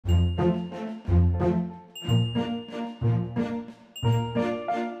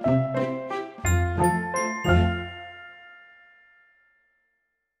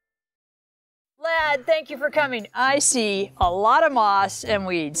thank you for coming. I see a lot of moss and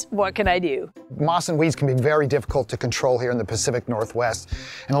weeds. What can I do? Moss and weeds can be very difficult to control here in the Pacific Northwest.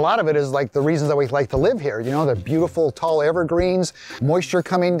 And a lot of it is like the reasons that we like to live here. You know, the beautiful tall evergreens, moisture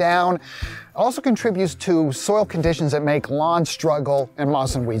coming down. Also contributes to soil conditions that make lawns struggle and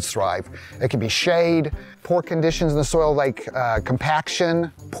moss and weeds thrive. It can be shade, poor conditions in the soil like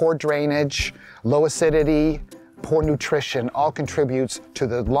compaction, poor drainage, low acidity, poor nutrition, all contributes to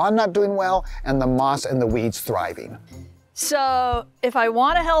the lawn not doing well and the moss and the weeds thriving. So if I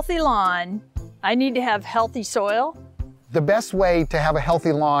want a healthy lawn, I need to have healthy soil? The best way to have a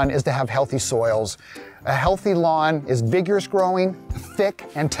healthy lawn is to have healthy soils. A healthy lawn is vigorous growing, thick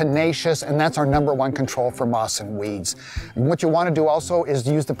and tenacious, and that's our #1 control for moss and weeds. And what you want to do also is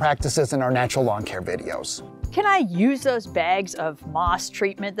use the practices in our natural lawn care videos. Can I use those bags of moss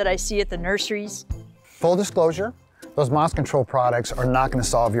treatment that I see at the nurseries? Full disclosure, those moss control products are not going to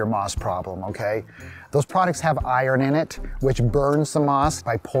solve your moss problem, okay? Those products have iron in it, which burns the moss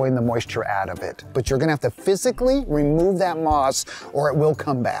by pulling the moisture out of it. But you're going to have to physically remove that moss or it will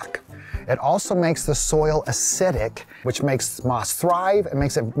come back. It also makes the soil acidic, which makes moss thrive and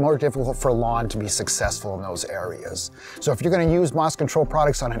makes it more difficult for a lawn to be successful in those areas. So if you're going to use moss control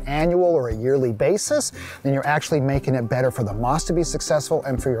products on an annual or a yearly basis, then you're actually making it better for the moss to be successful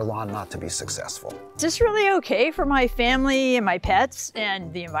and for your lawn not to be successful. Is this really okay for my family and my pets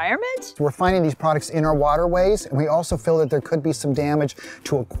and the environment? We're finding these products in our waterways, and we also feel that there could be some damage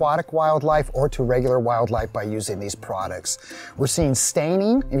to aquatic wildlife or to regular wildlife by using these products. We're seeing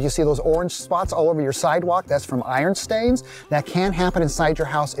staining. If you see those orange spots all over your sidewalk, that's from iron stains. That can happen inside your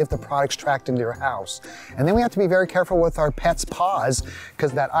house if the product's tracked into your house. And then we have to be very careful with our pets' paws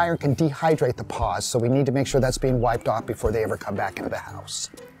because that iron can dehydrate the paws. So we need to make sure that's being wiped off before they ever come back into the house.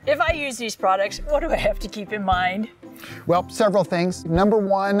 If I use these products, what do I have to keep in mind? Well, several things.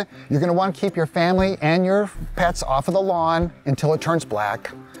 #1, you're going to want to keep your family and your pets off of the lawn until it turns black.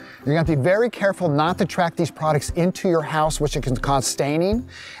 You're going to have to be very careful not to track these products into your house, which it can cause staining.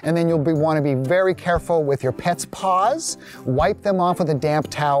 And then you'll want to be very careful with your pet's paws. Wipe them off with a damp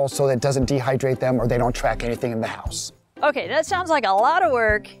towel so that it doesn't dehydrate them or they don't track anything in the house. Okay, that sounds like a lot of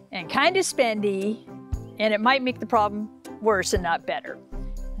work and kind of spendy, and it might make the problem worse and not better.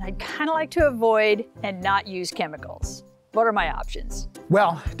 And I'd kind of like to avoid and not use chemicals. What are my options?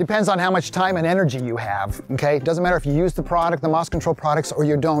 Well, it depends on how much time and energy you have, okay? It doesn't matter if you use the product, the moss control products, or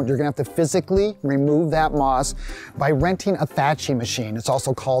you don't. You're gonna have to physically remove that moss by renting a thatching machine. It's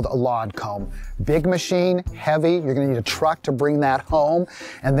also called a lawn comb. Big machine, heavy, you're gonna need a truck to bring that home,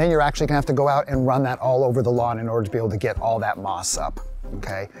 and then you're actually gonna have to go out and run that all over the lawn in order to be able to get all that moss up.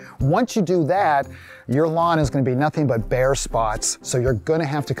 Okay. Once you do that, your lawn is going to be nothing but bare spots. So you're going to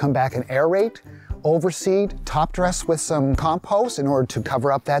have to come back and aerate, overseed, top dress with some compost in order to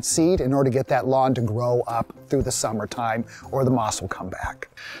cover up that seed in order to get that lawn to grow up through the summertime, or the moss will come back.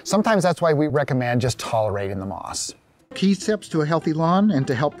 Sometimes that's why we recommend just tolerating the moss. Key steps to a healthy lawn and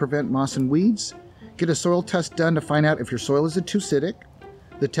to help prevent moss and weeds: get a soil test done to find out if your soil is too acidic.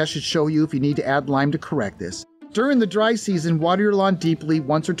 The test should show you if you need to add lime to correct this. During the dry season, water your lawn deeply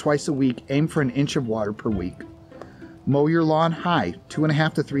once or twice a week. Aim for 1 inch of water per week. Mow your lawn high.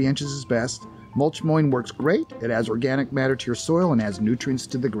 2.5 to 3 inches is best. Mulch mowing works great. It adds organic matter to your soil and adds nutrients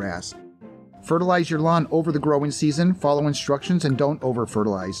to the grass. Fertilize your lawn over the growing season. Follow instructions and don't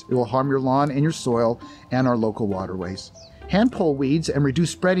over-fertilize. It will harm your lawn and your soil and our local waterways. Hand pull weeds and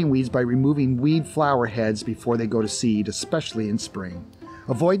reduce spreading weeds by removing weed flower heads before they go to seed, especially in spring.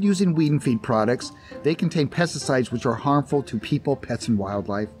 Avoid using weed and feed products. They contain pesticides which are harmful to people, pets, and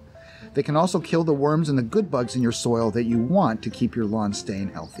wildlife. They can also kill the worms and the good bugs in your soil that you want to keep your lawn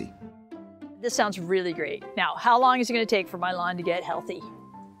staying healthy. This sounds really great. Now, how long is it going to take for my lawn to get healthy?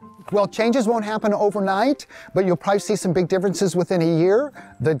 Well, changes won't happen overnight, but you'll probably see some big differences within a year.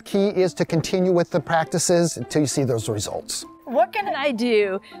 The key is to continue with the practices until you see those results. What can I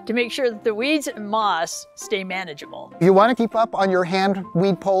do to make sure that the weeds and moss stay manageable? You want to keep up on your hand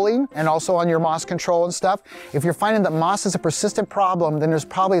weed pulling and also on your moss control and stuff. If you're finding that moss is a persistent problem, then there's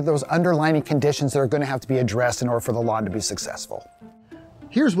probably those underlying conditions that are going to have to be addressed in order for the lawn to be successful.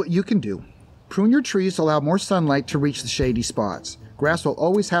 Here's what you can do. Prune your trees to allow more sunlight to reach the shady spots. Grass will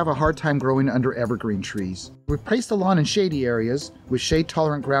always have a hard time growing under evergreen trees. Replace the lawn in shady areas with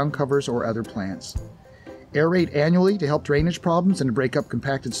shade-tolerant ground covers or other plants. Aerate annually to help drainage problems and to break up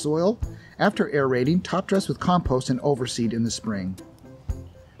compacted soil. After aerating, top dress with compost and overseed in the spring.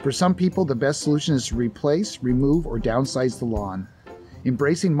 For some people, the best solution is to replace, remove, or downsize the lawn.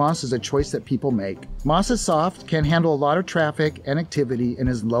 Embracing moss is a choice that people make. Moss is soft, can handle a lot of traffic and activity, and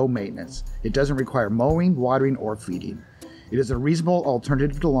is low maintenance. It doesn't require mowing, watering, or feeding. It is a reasonable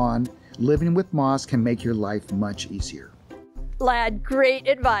alternative to lawn. Living with moss can make your life much easier. Lad, great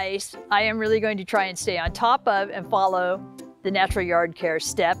advice. I am really going to try and stay on top of and follow the Natural Yard Care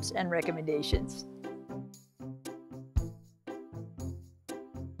steps and recommendations.